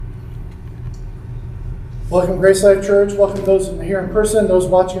Welcome, Grace Life Church. Welcome those here in person, those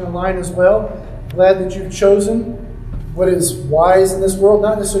watching online as well. Glad that you've chosen what is wise in this world,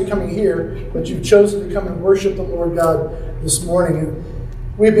 not necessarily coming here, but you've chosen to come and worship the Lord God this morning. And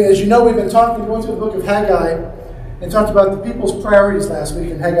we've been, as you know, we've been going through the book of Haggai and talked about the people's priorities last week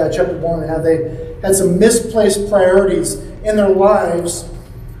in Haggai chapter 1 and how they had some misplaced priorities in their lives,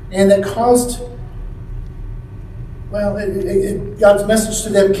 and that caused, well, God's message to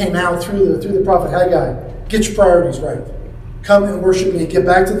them came out through the prophet Haggai. Get your priorities right. Come and worship me. Get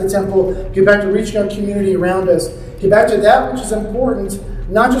back to the temple. Get back to reaching our community around us. Get back to that which is important.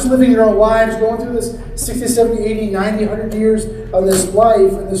 Not just living your own lives, going through this 60, 70, 80, 90, 100 years of this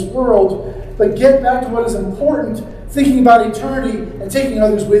life and this world, but get back to what is important, thinking about eternity and taking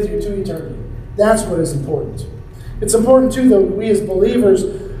others with you to eternity. That's what is important. It's important, too, that we as believers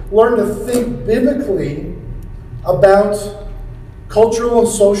learn to think biblically about cultural and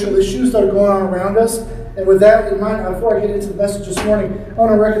social issues that are going on around us. And with that in mind, before I get into the message this morning, I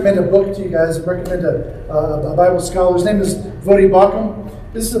want to recommend a book to you guys. I recommend a Bible scholar. His name is Voddie Baucham.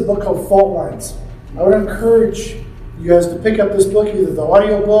 This is a book called Fault Lines. I would encourage you guys to pick up this book, either the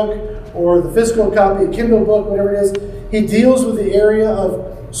audio book or the physical copy, a Kindle book, whatever it is. He deals with the area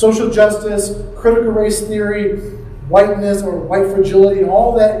of social justice, critical race theory, whiteness or white fragility, and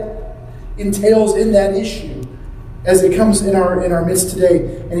all that entails in that issue as it comes in our midst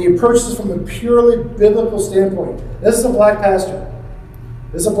today. And he approaches from a purely biblical standpoint. This is a black pastor.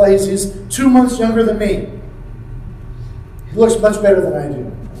 This is a black, he's 2 months younger than me. He looks much better than I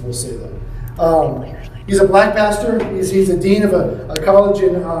do, I will say that. He's a black pastor. He's a dean of a college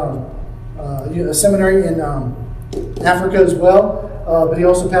in a seminary in Africa as well. But he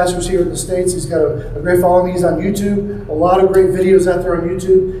also pastors here in the States. He's got a great following. He's on YouTube. A lot of great videos out there on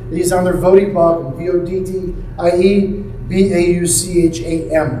YouTube. He's on there. Voddie Baucham, VODDIE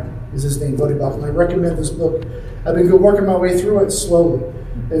is his name, Voddie Baucham. I recommend this book. I've been working my way through it slowly.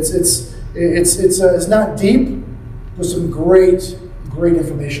 It's not deep, but some great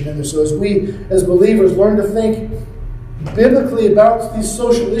information in there. So as we, as believers, learn to think biblically about these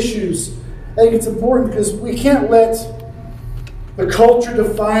social issues, I think it's important because we can't let the culture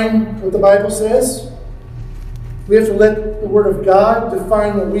define what the Bible says. We have to let the Word of God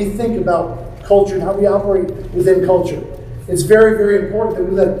define what we think about culture and how we operate within culture. It's very, very important that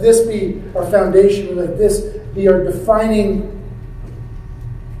we let this be our foundation. We let this be our defining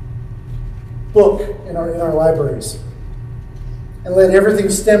book in our libraries. And let everything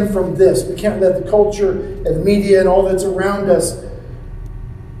stem from this. We can't let the culture and the media and all that's around us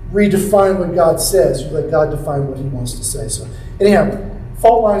redefine what God says. You let God define what He wants to say. So anyhow,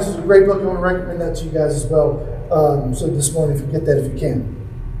 Fault Lines is a great book. I want to recommend that to you guys as well. So this morning, if you get that, if you can.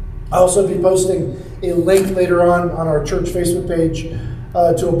 I'll also be posting a link later on our church Facebook page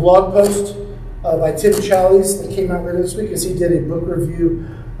to a blog post by Tim Challies that came out later this week, as he did a book review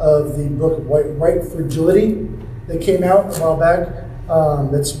of the book White Fragility that came out a while back.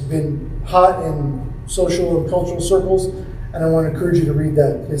 That's been hot in social and cultural circles. And I want to encourage you to read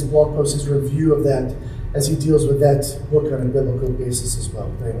that, his blog post, his review of that, as he deals with that book on a biblical basis as well.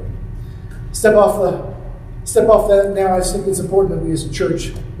 Anyway, step off that now. I think it's important that we as a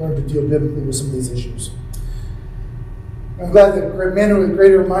church learn to deal biblically with some of these issues. I'm glad that men with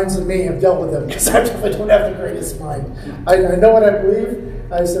greater minds than me have dealt with them, because I definitely don't have the greatest mind. I know what I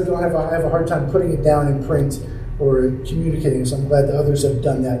believe. I just don't have a hard time putting it down in print or communicating. So I'm glad that others have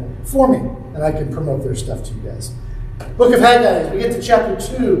done that for me, and I can promote their stuff to you guys. Book of Haggai, as we get to chapter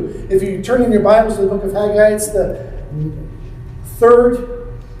 2, if you turn in your Bibles to the book of Haggai, it's the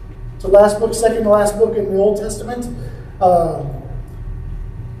third to last book, second to last book in the Old Testament.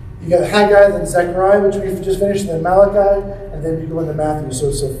 You got Haggai, then Zechariah, which we've just finished, then Malachi, and then you go into Matthew. So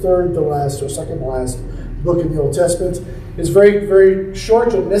it's the third to last or second to last book in the Old Testament. It's very, very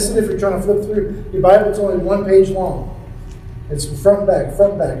short. You'll miss it if you're trying to flip through your Bible. It's only 1 page long. It's front and back.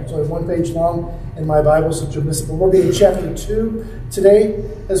 It's only 1 page long in my Bible, so you'll miss it. But we'll be in chapter 2 today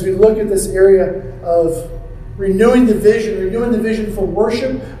as we look at this area of renewing the vision for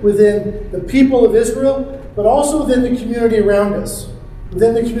worship within the people of Israel, but also within the community around us,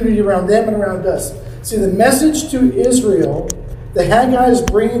 within the community around them and around us. See, the message to Israel that Haggai is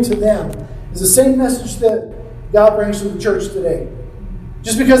bringing to them is the same message that God brings to the church today.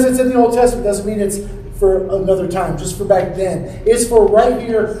 Just because it's in the Old Testament doesn't mean it's for another time, just for back then. It's for right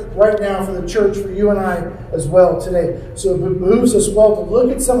here, right now, for the church, for you and I as well today. So it behooves us well to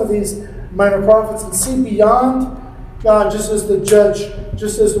look at some of these minor prophets and see beyond God just as the judge,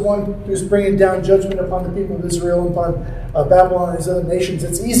 just as the one who's bringing down judgment upon the people of Israel and upon Babylon and these other nations.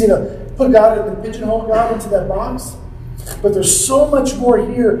 It's easy to put God in the pigeonhole God into that box, but there's so much more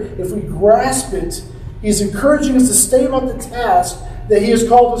here if we grasp it He's encouraging us to stay about the task that He has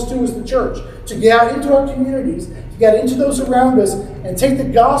called us to as the church, to get out into our communities, to get into those around us, and take the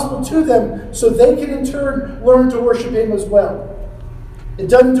gospel to them so they can in turn learn to worship Him as well. It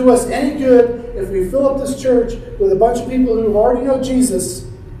doesn't do us any good if we fill up this church with a bunch of people who already know Jesus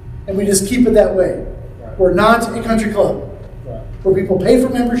and we just keep it that way. We're not a country club where people pay for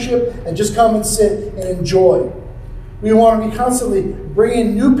membership and just come and sit and enjoy. We want to be constantly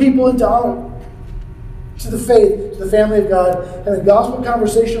bringing new people to the faith, to the family of God, and the gospel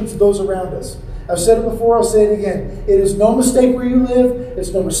conversations to those around us. I've said it before, I'll say it again. It is no mistake where you live.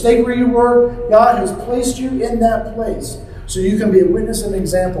 It's no mistake where you work. God has placed you in that place so you can be a witness and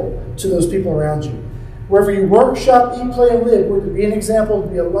example to those people around you. Wherever you work, shop, eat, play, and live, we're to be an example, to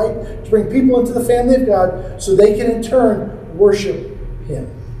be a light, to bring people into the family of God so they can in turn worship Him.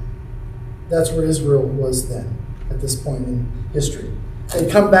 That's where Israel was then, at this point in history. They'd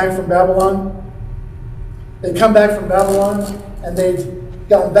come back from Babylon. They'd come back from Babylon, and they'd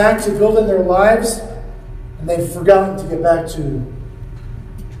gotten back to building their lives, and they'd forgotten to get back to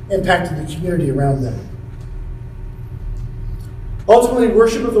impacting the community around them. Ultimately,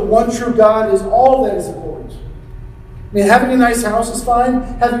 worship of the one true God is all that is important. I mean, having a nice house is fine.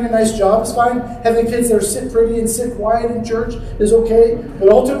 Having a nice job is fine. Having kids that sit pretty and sit quiet in church is okay. But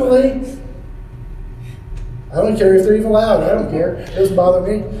ultimately, I don't care if they're even loud. I don't care. It doesn't bother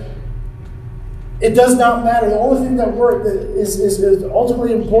me. It does not matter. The only thing that is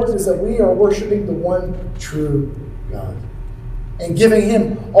ultimately important is that we are worshiping the one true God and giving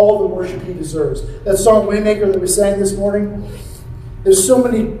Him all the worship He deserves. That song, Waymaker, that we sang this morning, there's so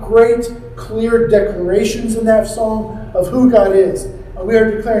many great, clear declarations in that song of who God is. And we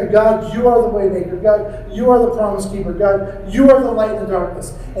are declaring, God, you are the Waymaker. God, you are the Promise Keeper. God, you are the light in the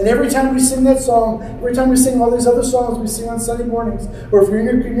darkness. And every time we sing that song, every time we sing all these other songs we sing on Sunday mornings, or if you're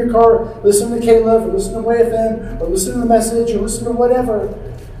in your car, listen to Caleb, or listen to WayFM, or listen to the message, or listen to whatever,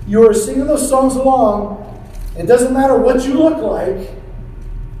 you are singing those songs along. It doesn't matter what you look like.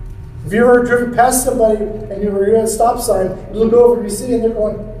 If you've ever driven past somebody and you're at a stop sign, you look over and you see and they're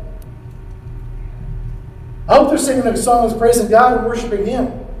going, I hope they're singing a song that's praising God and worshiping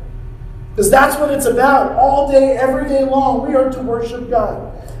Him. Because that's what it's about. All day, every day long, we are to worship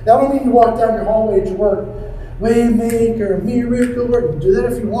God. That don't mean you walk down your hallway to work. Waymaker, miracle worker. Do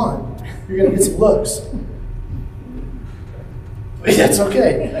that if you want. You're going to get some looks. That's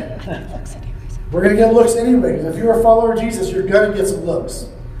okay. We're going to get looks anyway. Because if you're a follower of Jesus, you're going to get some looks.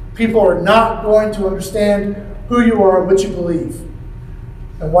 People are not going to understand who you are and what you believe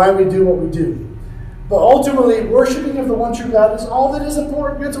and why we do what we do. But ultimately, worshiping of the one true God is all that is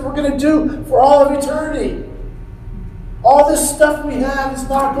important. It's what we're going to do for all of eternity. All this stuff we have is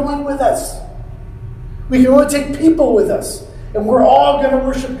not going with us. We can only take people with us. And we're all going to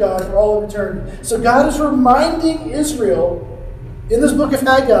worship God for all of eternity. So God is reminding Israel in this book of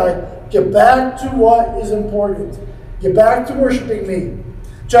Haggai, get back to what is important. Get back to worshiping me.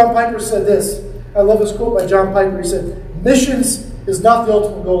 John Piper said this. I love this quote by John Piper. He said, missions is not the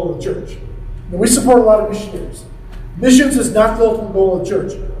ultimate goal of the church. And we support a lot of missionaries. Missions is not the ultimate goal of the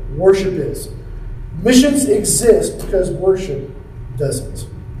church. Worship is. Missions exist because worship doesn't.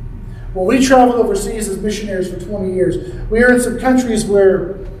 When we traveled overseas as missionaries for 20 years, we were in some countries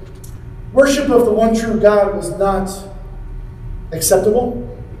where worship of the one true God was not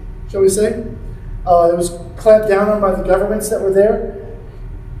acceptable, shall we say. It was clamped down on by the governments that were there.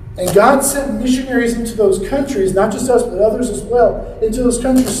 And God sent missionaries into those countries, not just us, but others as well, into those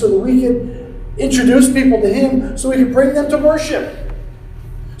countries so that we could introduce people to Him, so we could bring them to worship.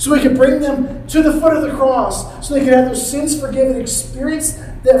 So we could bring them to the foot of the cross, so they could have their sins forgiven, experience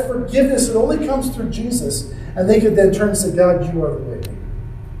that forgiveness that only comes through Jesus. And they could then turn and say, God, you are the way.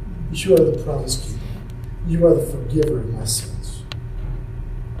 You are the promise keeper. You are the forgiver of my sins.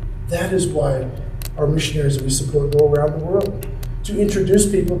 That is why our missionaries that we support go around the world, to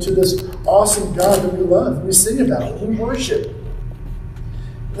introduce people to this awesome God that we love, we sing about, we worship.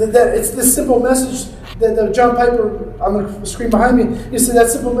 That it's this simple message that John Piper, on the screen behind me, he said that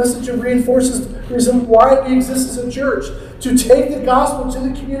simple message reinforces the reason why we exist as a church, to take the gospel to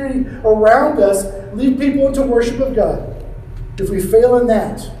the community around us, lead people into worship of God. If we fail in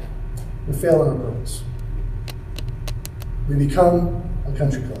that, we fail in our purpose. We become a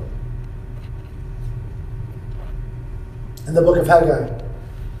country club. In the book of Haggai,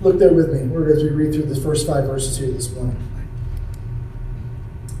 look there with me as we read through the first 5 verses here this morning.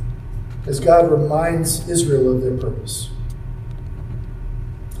 As God reminds Israel of their purpose.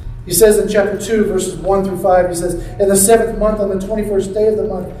 He says in chapter 2, verses 1 through 5, he says, in the 7th month, on the 21st day of the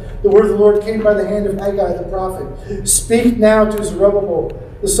month, the word of the Lord came by the hand of Haggai the prophet. Speak now to Zerubbabel,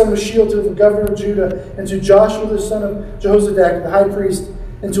 the son of Shealtiel, the governor of Judah, and to Joshua, the son of Jehozadak, the high priest,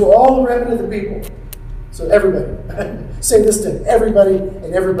 and to all the remnant of the people. So everybody. Say this to everybody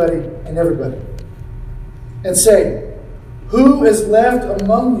and everybody and everybody. And say, who is left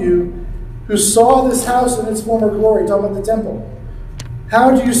among you who saw this house in its former glory? Talking about the temple.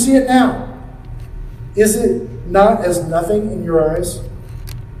 How do you see it now? Is it not as nothing in your eyes?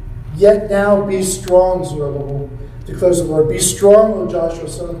 Yet now be strong, Zerubbabel, declares the Lord. Be strong, O Joshua,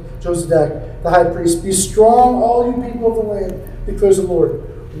 son of Jozadak, the high priest. Be strong, all you people of the land, declares the Lord.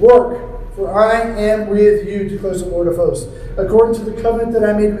 Work, for I am with you, declares the Lord of hosts. According to the covenant that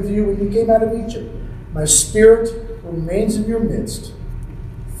I made with you when you came out of Egypt, my spirit remains in your midst.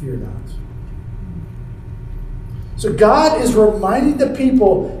 Fear not. So God is reminding the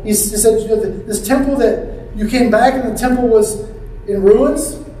people, he said, this temple that you came back and the temple was in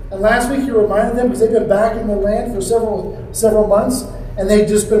ruins. And last week he reminded them because they've been back in the land for several months and they'd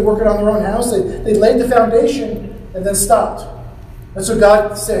just been working on their own house. They laid the foundation and then stopped. And so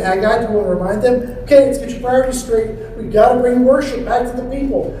God said, Haggai, do you want to remind them? Okay, let's get your priorities straight. We've got to bring worship back to the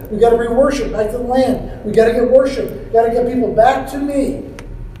people. We've got to bring worship back to the land. We've got to get worship. We've got to get people back to me.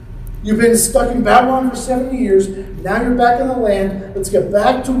 You've been stuck in Babylon for 70 years. Now you're back in the land. Let's get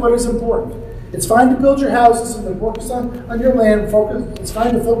back to what is important. It's fine to build your houses and to focus on your land. It's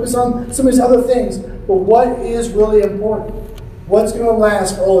fine to focus on some of these other things. But what is really important? What's going to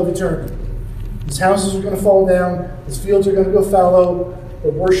last for all of eternity? These houses are going to fall down. These fields are going to go fallow. The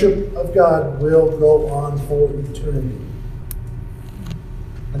worship of God will go on for eternity.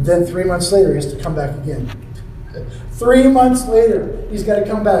 And then 3 months later, he has to come back again. 3 months later, he's got to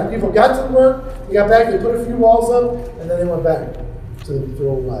come back. People got to work, they got back, they put a few walls up, and then they went back to their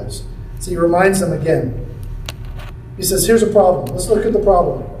old lives. So he reminds them again. He says, here's a problem. Let's look at the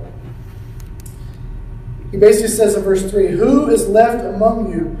problem. He basically says in verse 3, who is left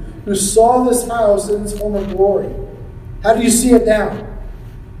among you who saw this house in its former glory? How do you see it now?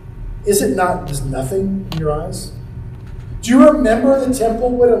 Is it not just nothing in your eyes? Do you remember the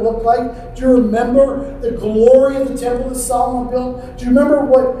temple, what it looked like? Do you remember the glory of the temple that Solomon built? Do you remember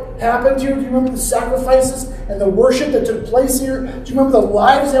what happened here? Do you remember the sacrifices and the worship that took place here? Do you remember the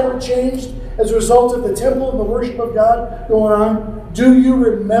lives that were changed as a result of the temple and the worship of God going on? Do you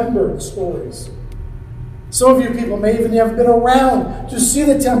remember the stories? Some of you people may even have been around to see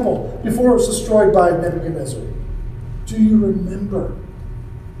the temple before it was destroyed by Nebuchadnezzar. Do you remember?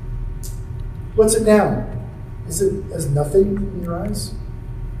 What's it now? Is it as nothing in your eyes?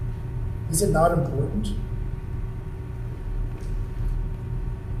 Is it not important?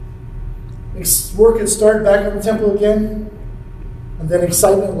 Work had started back on the temple again, and then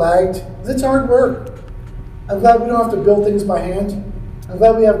excitement lagged. It's hard work. I'm glad we don't have to build things by hand. I'm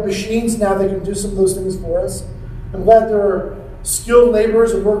glad we have machines now that can do some of those things for us. I'm glad there are skilled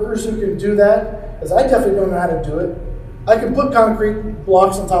laborers and workers who can do that, because I definitely don't know how to do it. I can put concrete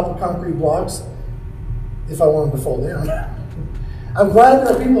blocks on top of concrete blocks if I want them to fall down. I'm glad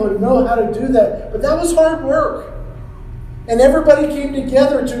there are people who know how to do that, but that was hard work. And everybody came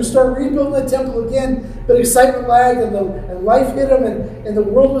together to start rebuilding the temple again, but excitement lagged and life hit them and the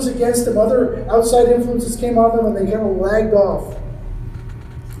world was against them. Other outside influences came on them and they kind of lagged off.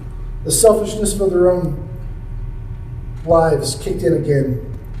 The selfishness for their own lives kicked in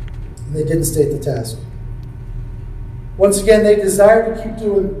again, and they didn't stay at the task. Once again, they desired to keep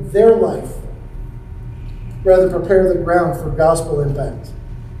doing their life rather than prepare the ground for gospel impact.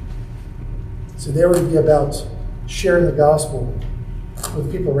 So they were to be about sharing the gospel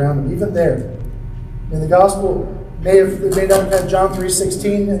with people around them, even there. And the gospel may not have had John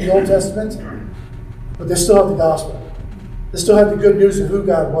 3:16 in the Old Testament, but they still have the gospel. They still have the good news of who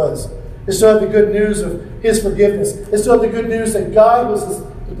God was. They still have the good news of his forgiveness. They still have the good news that God was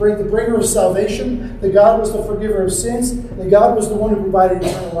the bringer of salvation, that God was the forgiver of sins, that God was the one who provided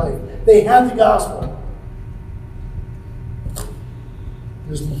eternal life. They had the gospel.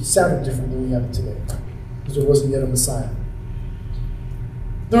 It sounded different than we have it today, because there wasn't yet a Messiah.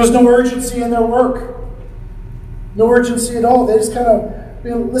 There was no urgency in their work. No urgency at all. They just kind of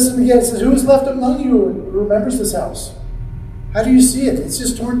listen again. It says, who is left among you who remembers this house? How do you see it? It's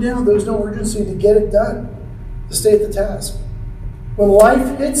just torn down. There's no urgency to get it done, to stay at the task. When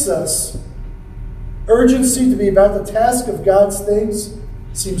life hits us, urgency to be about the task of God's things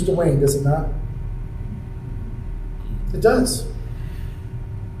seems to wane, does it not? It does.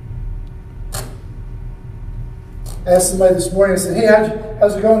 I asked somebody this morning, I said, hey,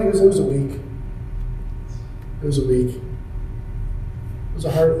 how's it going? He goes, it was a week. It was a week. It was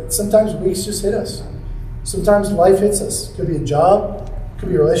a hard, sometimes weeks just hit us. Sometimes life hits us. It could be a job, it could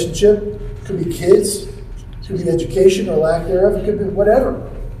be a relationship, it could be kids, it could be education or lack thereof, it could be whatever.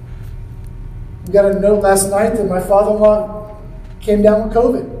 We got a note last night that my father-in-law came down with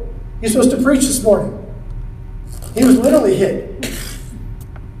COVID. He's supposed to preach this morning. He was literally hit.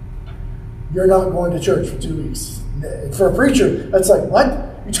 You're not going to church for 2 weeks. For a preacher, that's like, what?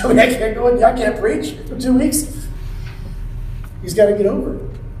 You tell me I can't go in, I can't preach for 2 weeks? He's got to get over it.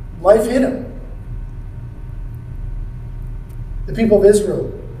 Life hit him. The people of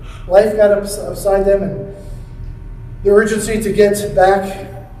Israel, life got upside them, and the urgency to get back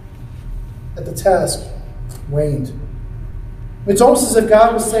at the task waned. It's almost as if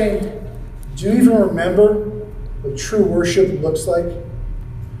God was saying, do you even remember what true worship looks like?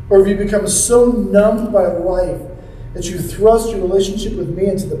 Or have you become so numbed by life that you thrust your relationship with me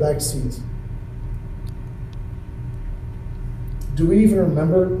into the back seat? Do we even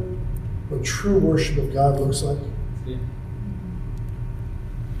remember what true worship of God looks like? Yeah.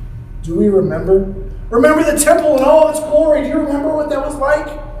 Do we remember? Remember the temple in all its glory. Do you remember what that was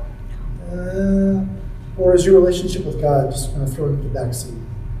like? Or is your relationship with God just kind of thrown into the back seat?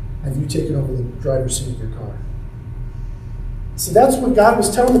 Have you taken over the driver's seat of your car? See, that's what God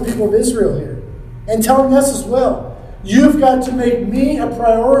was telling the people of Israel here, and telling us as well. You've got to make me a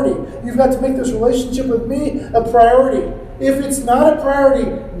priority. You've got to make this relationship with me a priority. If it's not a priority,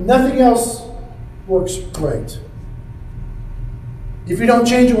 nothing else works right. If you don't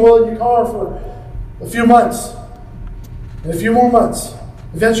change the oil in your car for a few months, and a few more months,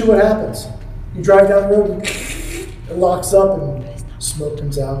 eventually what happens? You drive down the road and it locks up and smoke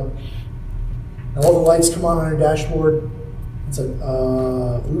comes out. And all the lights come on your dashboard. It's like,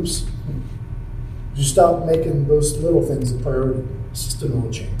 oops. You stop making those little things a priority. It's just an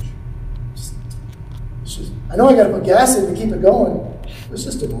oil change. I know I got to put gas in to keep it going. It's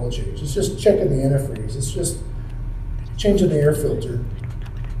just an oil change. It's just checking the antifreeze. It's just changing the air filter.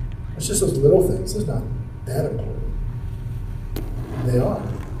 It's just those little things. It's not that important. They are.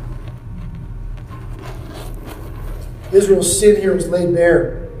 Israel's sin here was laid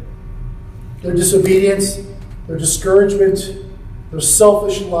bare. Their disobedience, their discouragement, their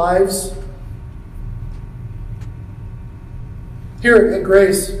selfish lives. Here at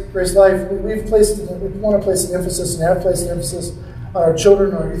Grace Life, we want to place an emphasis and have placed an emphasis on our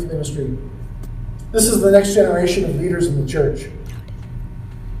children and our youth ministry. This is the next generation of leaders in the church.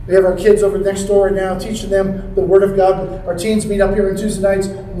 We have our kids over next door right now, teaching them the Word of God. Our teens meet up here on Tuesday nights,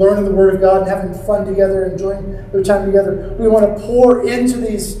 learning the Word of God and having fun together, enjoying their time together. We want to pour into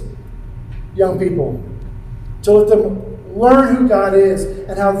these young people to let them learn who God is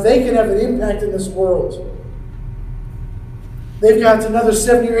and how they can have an impact in this world. They've got another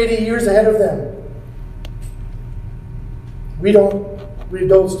 70 or 80 years ahead of them. We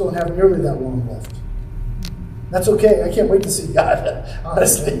adults don't have nearly that long left. That's okay. I can't wait to see God,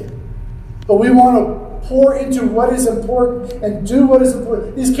 honestly. But we want to pour into what is important and do what is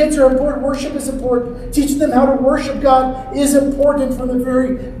important. These kids are important. Worship is important. Teaching them how to worship God is important, from the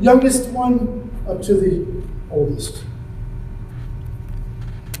very youngest one up to the oldest.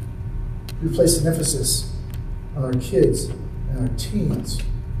 We place an emphasis on our kids and our teens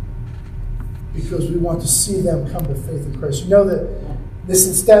because we want to see them come to faith in Christ. You know that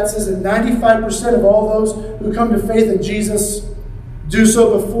this stat says that 95% of all those who come to faith in Jesus do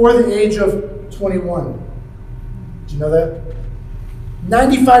so before the age of 21. Did you know that?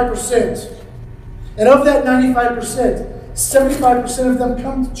 95%. And of that 95%, 75% of them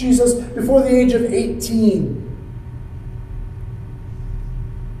come to Jesus before the age of 18.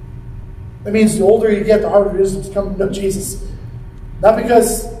 That means the older you get, the harder it is to come to know Jesus. Not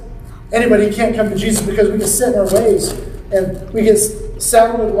because anybody can't come to Jesus, because we get set in our ways and we get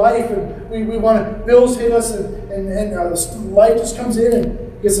saddled with life, and we want to, bills hit us, and life just comes in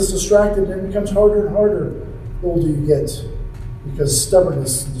and gets us distracted, and it becomes harder and harder the older you get, because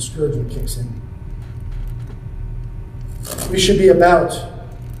stubbornness and discouragement kicks in. We should be about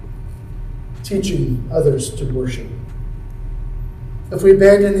teaching others to worship. If we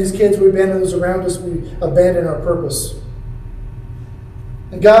abandon these kids, we abandon those around us, we abandon our purpose.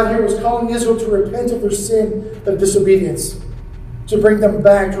 And God here was calling Israel to repent of their sin of disobedience, to bring them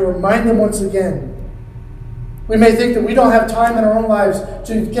back, to remind them once again. We may think that we don't have time in our own lives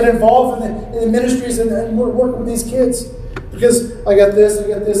to get involved in the ministries and work with these kids, because I got this, I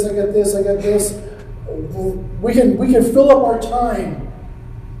got this, I got this, I got this. We can fill up our time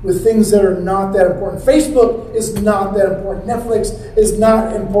with things that are not that important. Facebook is not that important. Netflix is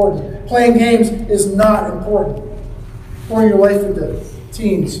not important. Playing games is not important. Pouring your life into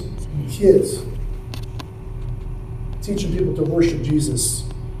teens and kids, teaching people to worship Jesus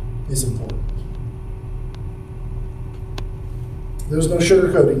is important. There was no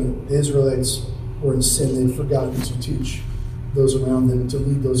sugarcoating it. The Israelites were in sin. They'd forgotten to teach those around them, to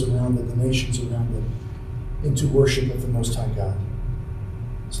lead those around them, the nations around them, into worship of the Most High God.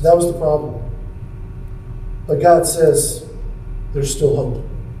 So that was the problem. But God says there's still hope.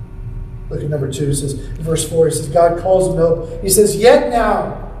 Look at number 2. It says, in verse 4, he says, God calls them to hope. He says, yet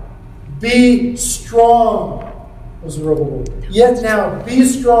now, be strong. Was the rebel word. Yet now, be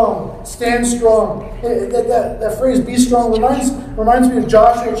strong. Stand strong. That phrase, be strong, reminds me of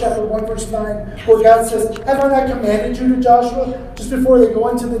Joshua chapter 1, verse 9, where God says, have I not commanded you to Joshua, just before they go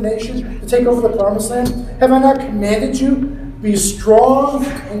into the nation to take over the promised land? Have I not commanded you? Be strong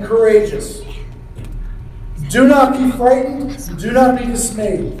and courageous. Do not be frightened. Do not be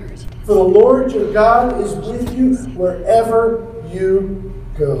dismayed. For the Lord your God is with you wherever you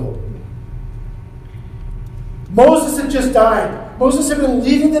go. Moses had just died. Moses had been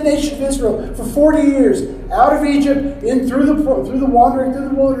leading the nation of Israel for 40 years, out of Egypt, through the wandering through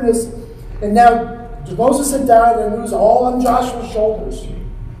the wilderness. And now Moses had died, and it was all on Joshua's shoulders.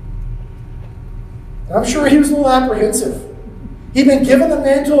 And I'm sure he was a little apprehensive. He'd been given the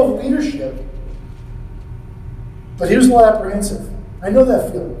mantle of leadership, but he was a little apprehensive. I know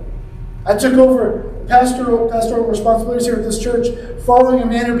that feeling. I took over pastoral responsibilities here at this church following a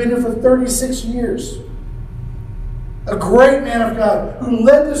man who had been here for 36 years. A great man of God who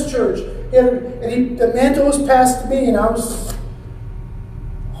led this church. The mantle was passed to me, and I was,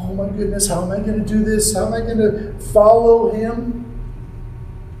 oh my goodness, how am I going to do this? How am I going to follow him?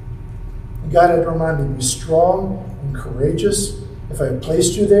 And God had reminded me, be strong and courageous. If I have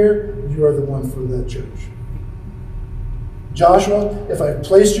placed you there, you are the one for that church. Joshua, if I have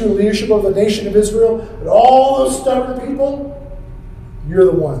placed you in leadership of the nation of Israel, and all those stubborn people, you're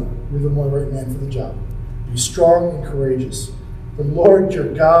the one. You're the right man for the job. Be strong and courageous. The Lord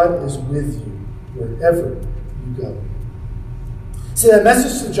your God is with you wherever you go. See, that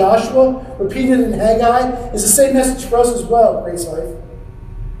message to Joshua, repeated in Haggai, is the same message for us as well, Grace Life.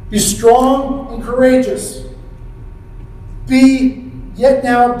 Be strong and courageous. Yet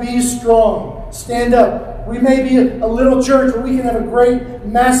now be strong. Stand up. We may be a little church, but we can have a great,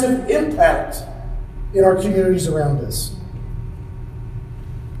 massive impact in our communities around us.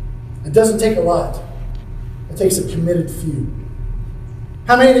 It doesn't take a lot. It takes a committed few.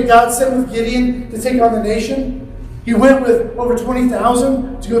 How many did God send with Gideon to take on the nation? He went with over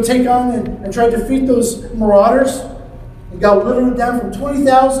 20,000 to go take on and try to defeat those marauders. And God whittled it down from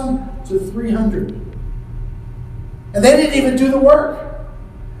 20,000 to 300. And they didn't even do the work.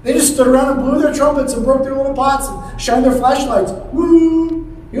 They just stood around and blew their trumpets and broke their little pots and shined their flashlights.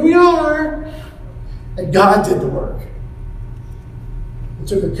 Woo! Here we are! And God did the work. It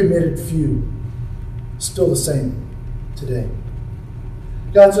took a committed few. Still the same today.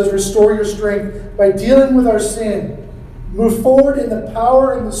 God says, restore your strength by dealing with our sin. Move forward in the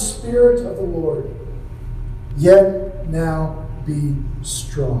power and the Spirit of the Lord. Yet now be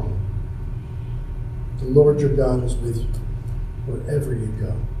strong. The Lord your God is with you wherever you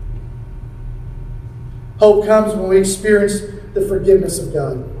go. Hope comes when we experience the forgiveness of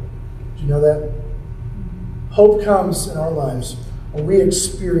God. Do you know that? Hope comes in our lives when we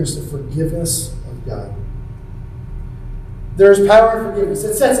experience the forgiveness of God. There is power in forgiveness.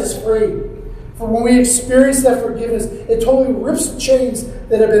 It sets us free. For when we experience that forgiveness, it totally rips the chains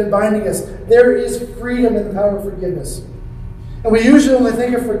that have been binding us. There is freedom in the power of forgiveness. And we usually only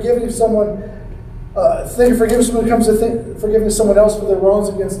think of forgiving someone, when it comes to forgiving someone else for their wrongs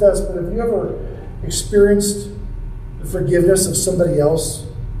against us. But have you ever experienced the forgiveness of somebody else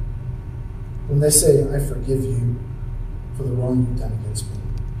when they say, I forgive you for the wrong you've done against me?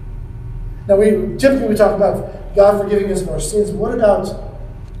 Now, we typically talk about God forgiving us of our sins. What about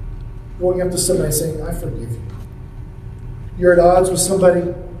going up to somebody and saying, I forgive you? You're at odds with somebody,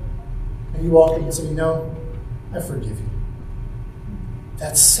 and you walk in and say, I forgive you.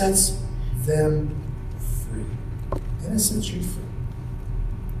 That sets them free. Then it sets you free.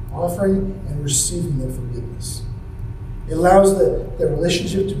 Offering and receiving their forgiveness. It allows the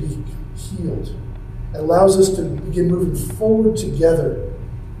relationship to be healed. It allows us to begin moving forward together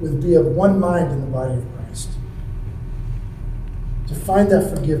be of one mind in the body of Christ. To find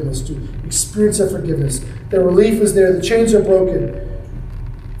that forgiveness, to experience that forgiveness. The relief is there. The chains are broken.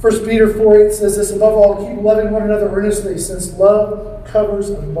 1 Peter 4:8 says this, above all, keep loving one another earnestly, since love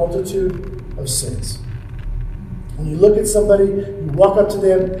covers a multitude of sins. When you look at somebody, you walk up to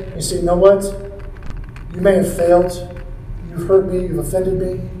them, and you say, you know what? You may have failed. You've hurt me. You've offended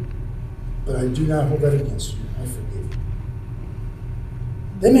me. But I do not hold that against you. I forgive you.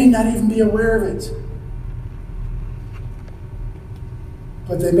 They may not even be aware of it.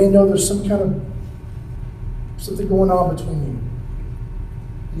 But they may know there's something going on between you.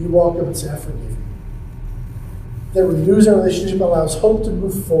 And you walk up and say, I forgive you. that renews our relationship, allows hope to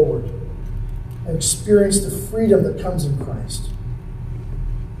move forward and experience the freedom that comes in Christ.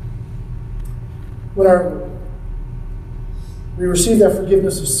 When we receive that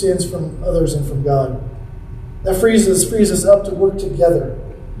forgiveness of sins from others and from God, that frees us up to work together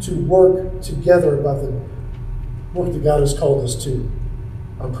about the work that God has called us to,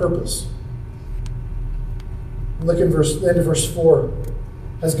 our purpose. Look in the end of verse 4.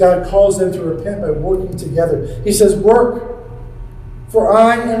 As God calls them to repent by working together. He says, work, for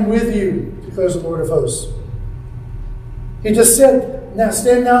I am with you, declares the Lord of hosts. He just said, now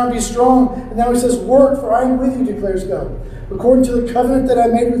stand now and be strong. And now he says, work, for I am with you, declares God. According to the covenant that I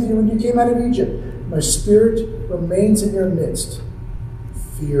made with you when you came out of Egypt, my spirit remains in your midst.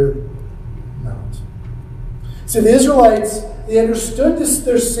 Fear not. See, the Israelites, they understood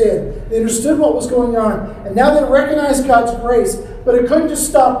their sin. They understood what was going on. And now they recognized God's grace. But it couldn't just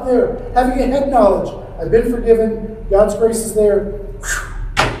stop there. Having a head knowledge. I've been forgiven. God's grace is there.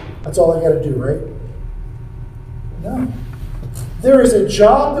 That's all I got to do, right? No. There is a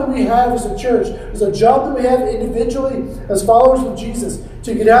job that we have as a church. There's a job that we have individually as followers of Jesus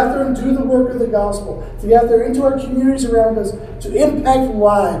to get out there and do the work of the gospel, to get out there into our communities around us, to impact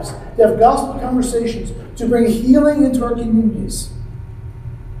lives, to have gospel conversations, to bring healing into our communities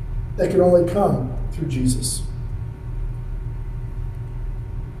that can only come through Jesus.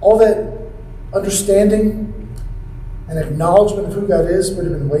 All that understanding and acknowledgement of who God is would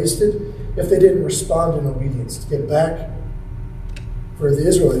have been wasted if they didn't respond in obedience to get back, for the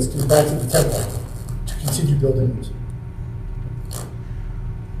Israelites to get back to the temple, to continue building it.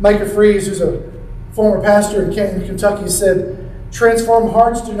 Micah Fries, who's a former pastor in Canton, Kentucky, said, transformed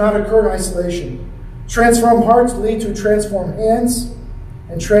hearts do not occur in isolation. Transformed hearts lead to transformed hands,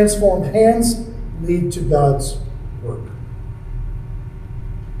 and transformed hands lead to God's work.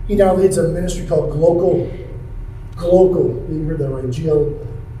 He now leads a ministry called Glocal. You heard that right, G-L-O-C-A-L,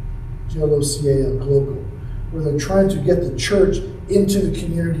 Glocal, where they're trying to get the church into the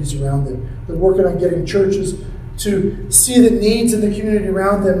communities around them. They're working on getting churches to see the needs in the community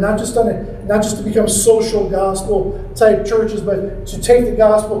around them, not just to become social gospel type churches, but to take the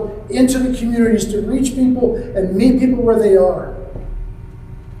gospel into the communities, to reach people and meet people where they are.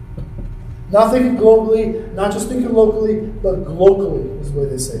 Not thinking globally, not just thinking locally, but globally is the way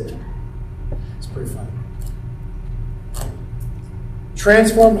they say it. It's pretty funny.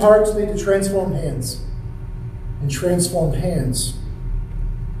 Transformed hearts lead to transformed hands. And transformed hands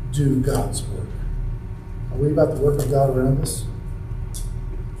do God's work. Are we about the work of God around us?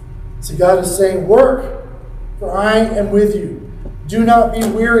 See, God is saying, work, for I am with you. Do not be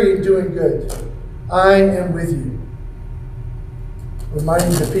weary in doing good. I am with you.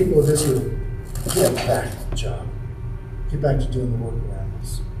 Reminding the people of Israel, get back to the job. Get back to doing the work around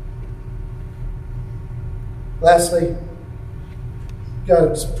us. Lastly,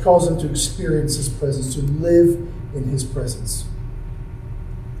 God calls them to experience His presence, to live in His presence.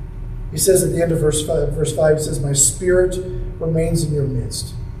 He says at the end of verse 5, He says, my spirit remains in your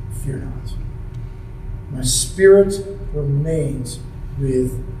midst. Fear not. My spirit remains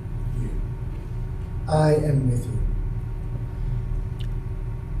with you. I am with you.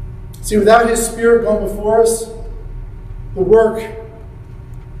 See, without His Spirit going before us, the work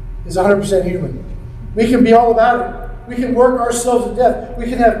is 100% human. We can be all about it. We can work ourselves to death. We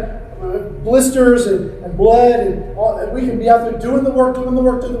can have blisters and blood, and we can be out there doing the work.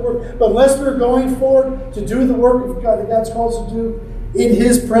 But unless we're going forward to do the work of God that God's called us to do in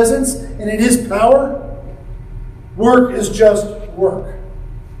His presence and in His power, work is just work.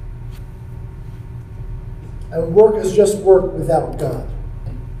 And work is just work without God.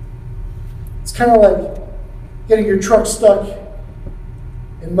 It's kind of like getting your truck stuck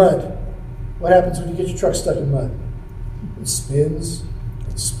in mud. What happens when you get your truck stuck in mud? It spins,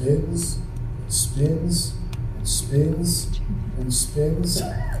 it spins, it spins, it spins, and spins.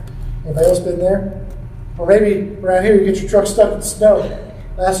 Anybody else been there? Or maybe around here you get your truck stuck in snow.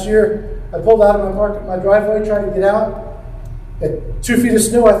 Last year, I pulled out of my driveway trying to get out. At 2 feet of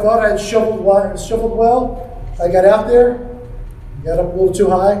snow, I thought I had shoveled well. I got out there, got up a little too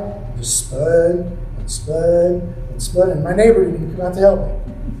high, just spun and spun and spun, and my neighbor didn't come out to help me.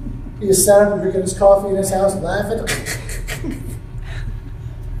 He just sat up and drinking his coffee in his house, laughing.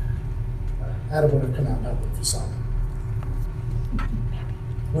 Adam would have come out and helped me if you saw me.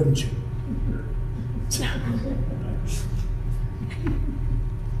 Wouldn't you?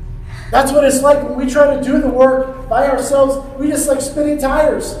 That's what it's like when we try to do the work by ourselves. We just like spinning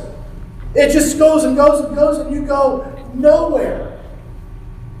tires. It just goes and goes and goes, and you go nowhere.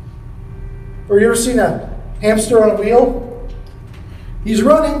 Or you ever seen a hamster on a wheel? He's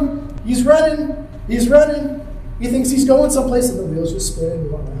running, he's running, he's running, He thinks he's going someplace, and the wheels just spin,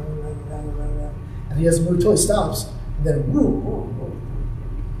 going round and round and round and round and round. And he hasn't moved until he stops. And then, woo.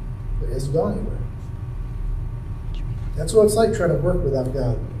 But he hasn't gone anywhere. That's what it's like trying to work without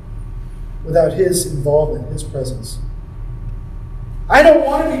God, without His involvement, His presence. I don't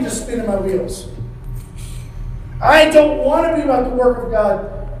want to be just spinning my wheels. I don't want to be about the work of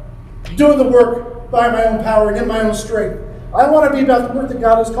God, doing the work by my own power and in my own strength. I want to be about the work that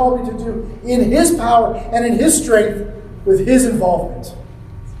God has called me to do in His power and in His strength with His involvement.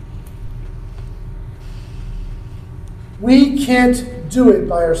 We can't do it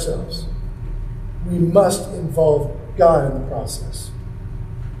by ourselves. We must involve God in the process.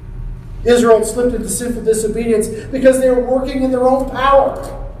 Israel had slipped into sinful disobedience because they were working in their own power.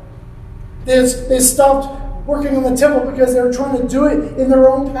 They stopped working on the temple because they were trying to do it in their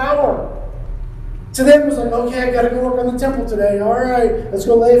own power. To them, it was like, okay, I got to go work on the temple today. All right, let's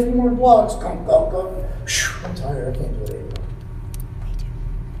go lay a few more blocks. Go. I'm tired. I can't do it anymore.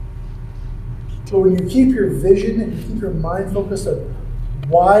 But when you keep your vision and you keep your mind focused on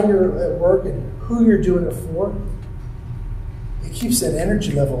why you're at work and who you're doing it for, it keeps that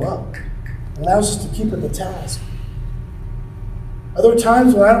energy level up. It allows us to keep in the task. Are there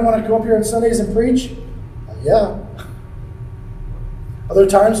times when I don't want to go up here on Sundays and preach? Yeah. Are there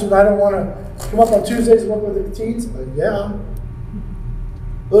times when I don't want to come up on Tuesdays and work with the teens? Yeah. Are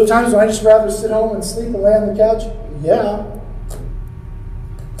there times when I just rather sit home and sleep and lay on the couch? Yeah.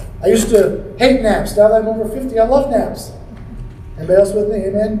 I used to hate naps. Now that I'm over 50, I love naps. Anybody else with me?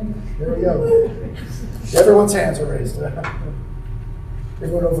 Amen? There we go. Everyone's hands are raised.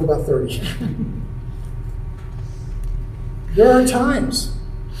 Everyone over about 30. There are times.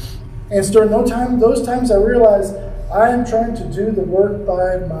 And it's during those times I realize I am trying to do the work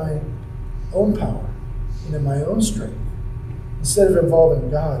by my own power and in my own strength instead of involving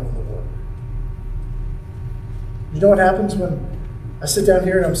God in the work. You know what happens when I sit down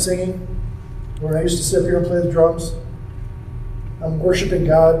here and I'm singing? When I used to sit up here and play the drums, I'm worshiping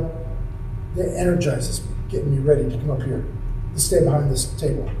God. That energizes me, getting me ready to come up here, to stay behind this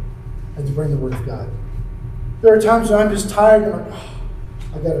table, and to bring the Word of God. There are times when I'm just tired and I'm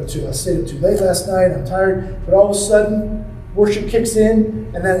like, I stayed up too late last night, I'm tired, but all of a sudden, worship kicks in,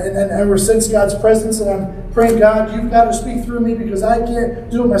 and I sense God's presence, and I'm praying, God, you've got to speak through me because I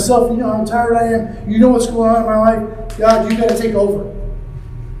can't do it myself. You know how tired I am. You know what's going on in my life. God, you've got to take over.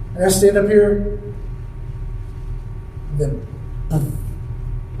 And I stand up here, and then, boom,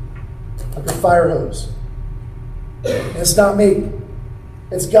 like a fire hose. And it's not me.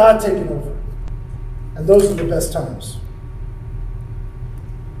 It's God taking over. And those are the best times.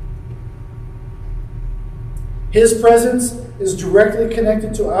 His presence is directly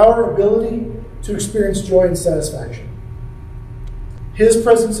connected to our ability to experience joy and satisfaction. His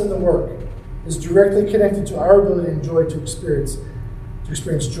presence in the work is directly connected to our ability and joy to experience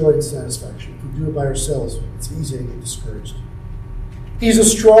joy and satisfaction. If we do it by ourselves, it's easy to get discouraged. He's a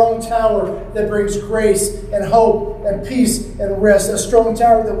strong tower that brings grace and hope and peace and rest. A strong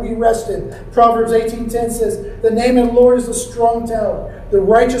tower that we rest in. Proverbs 18:10 says, the name of the Lord is a strong tower. The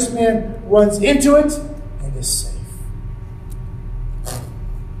righteous man runs into it and is safe.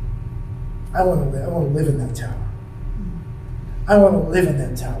 I want to live in that tower. I want to live in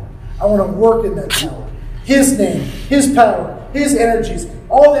that tower. I want to work in that tower. His name, His power, His energies,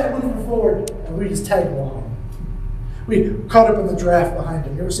 all that moving forward, and we just tag along. We caught up in the draft behind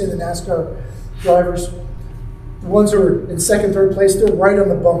him. You ever seen the NASCAR drivers? The ones who are in second, third place, they're right on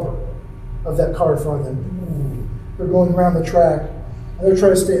the bumper of that car in front of them. They're going around the track, and they're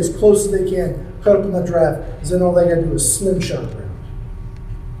trying to stay as close as they can, caught up in the draft, because then all they got to do is slingshot around.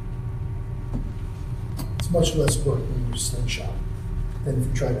 It's much less work when you slingshot than if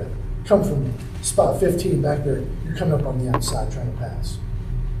you try to come from spot 15 back there. You're coming up on the outside trying to pass.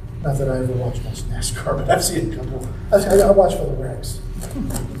 Not that I ever watch much NASCAR, but I've seen a couple. I watch for the wrecks.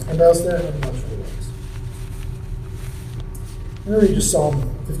 Anybody else there? I watch for the wrecks. I'm going to read you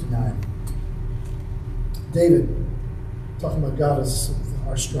Psalm 59. David, talking about God as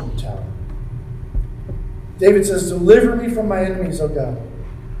our strong tower. David says, deliver me from my enemies, O God.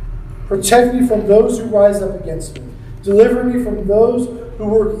 Protect me from those who rise up against me. Deliver me from those who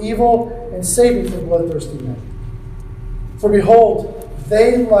work evil, and save me from bloodthirsty men. For behold,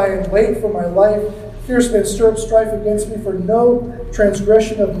 they lie in wait for my life. Fierce men stir up strife against me, for no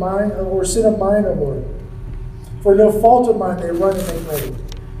transgression of mine or sin of mine, O Lord. For no fault of mine they run and make ready.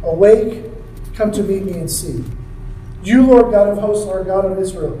 Awake, come to meet me and see. You, Lord God of hosts, are God of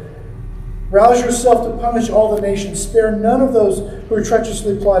Israel. Rouse yourself to punish all the nations. Spare none of those who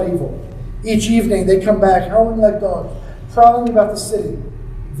treacherously plot evil. Each evening they come back, howling like dogs, prowling about the city.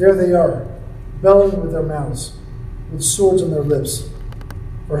 There they are, bellowing with their mouths. with swords on their lips,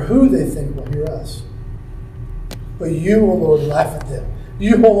 for who they think will hear us. But you, O Lord, laugh at them.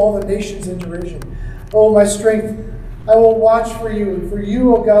 You hold all the nations in derision. O my strength, I will watch for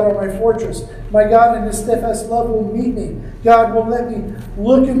you, O God, are my fortress. My God, in his steadfast love will meet me. God will let me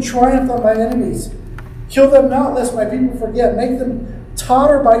look in triumph on my enemies. Kill them not, lest my people forget. Make them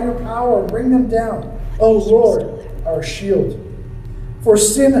totter by your power. Bring them down, O Lord, our shield. For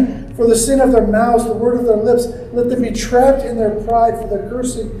the sin of their mouths, the word of their lips, let them be trapped in their pride for the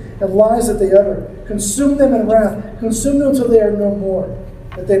cursing and lies that they utter. Consume them in wrath. Consume them until they are no more,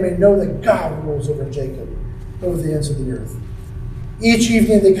 that they may know that God rules over Jacob, over the ends of the earth. Each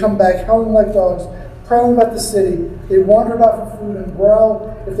evening they come back howling like dogs, prowling about the city. They wander about for food and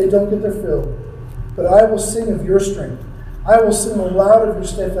growl if they don't get their fill. But I will sing of your strength. I will sing aloud of your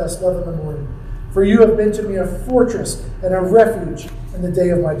steadfast love in the morning. For you have been to me a fortress and a refuge in the day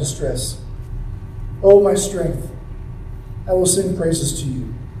of my distress. O my strength, I will sing praises to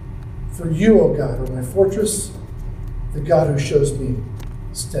you. For you, O God, are my fortress, the God who shows me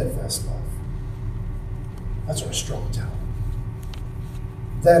steadfast love. That's our strong tower.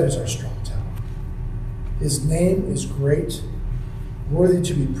 That is our strong tower. His name is great, worthy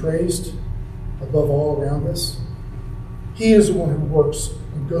to be praised above all around us. He is the one who works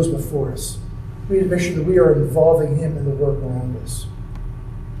and goes before us. We need to make sure that we are involving him in the work around us.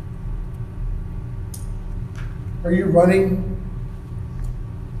 Are you running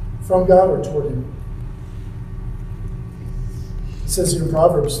from God or toward him? It says in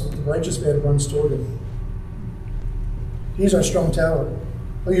Proverbs, the righteous man runs toward him. He's our strong tower.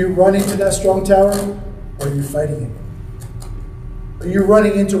 Are you running to that strong tower, or are you fighting him? Are you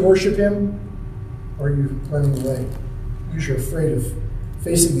running in to worship him, or are you running away? Because you're afraid of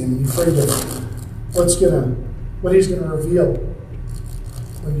facing him, and you're afraid of what he's going to reveal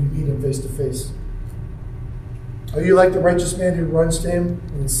when you meet him face to face. Are you like the righteous man who runs to him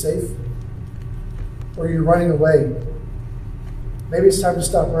and is safe? Or are you running away? Maybe it's time to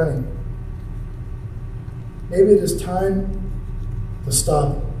stop running. Maybe it is time to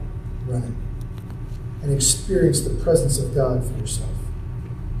stop running and experience the presence of God for yourself.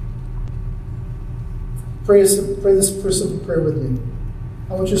 Pray this simple prayer with me.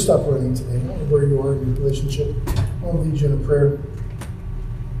 I want you to stop running today. I don't know where you are in your relationship. I want to lead you in a prayer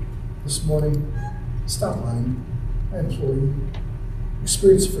this morning. Stop running. I implore you.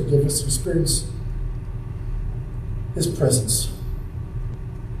 Experience forgiveness. Experience his presence.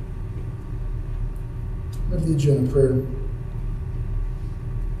 I'm going to lead you in a prayer.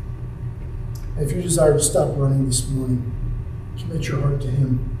 And if you desire to stop running this morning, commit your heart to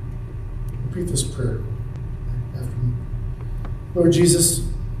him. Repeat this prayer after me. Lord Jesus,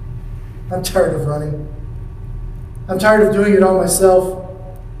 I'm tired of running. I'm tired of doing it all myself.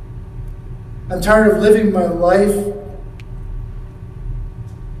 I'm tired of living my life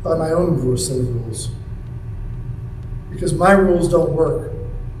by my own set of rules. Because my rules don't work.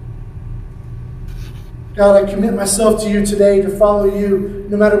 God, I commit myself to you today to follow you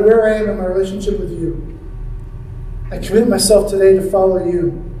no matter where I am in my relationship with you. I commit myself today to follow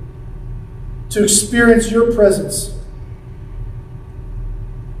you, to experience your presence.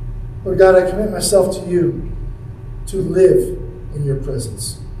 Lord God, I commit myself to you to live in your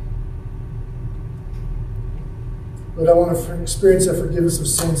presence. Lord, I want to experience that forgiveness of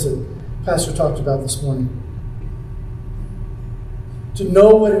sins that Pastor talked about this morning. To know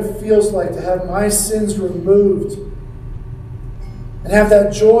what it feels like to have my sins removed and have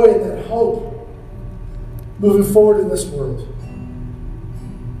that joy and that hope moving forward in this world.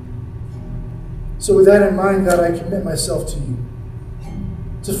 So with that in mind, God, I commit myself to you,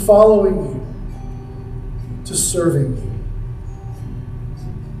 to following you, to serving you,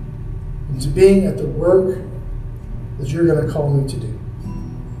 and to being at the work that you're going to call me to do.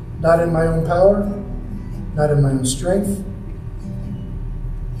 Not in my own power, not in my own strength,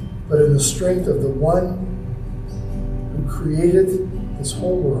 but in the strength of the one who created this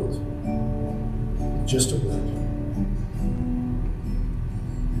whole world with just a word.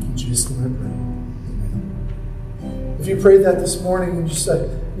 In Jesus' name I pray. Amen. If you prayed that this morning and you said,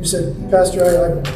 Pastor,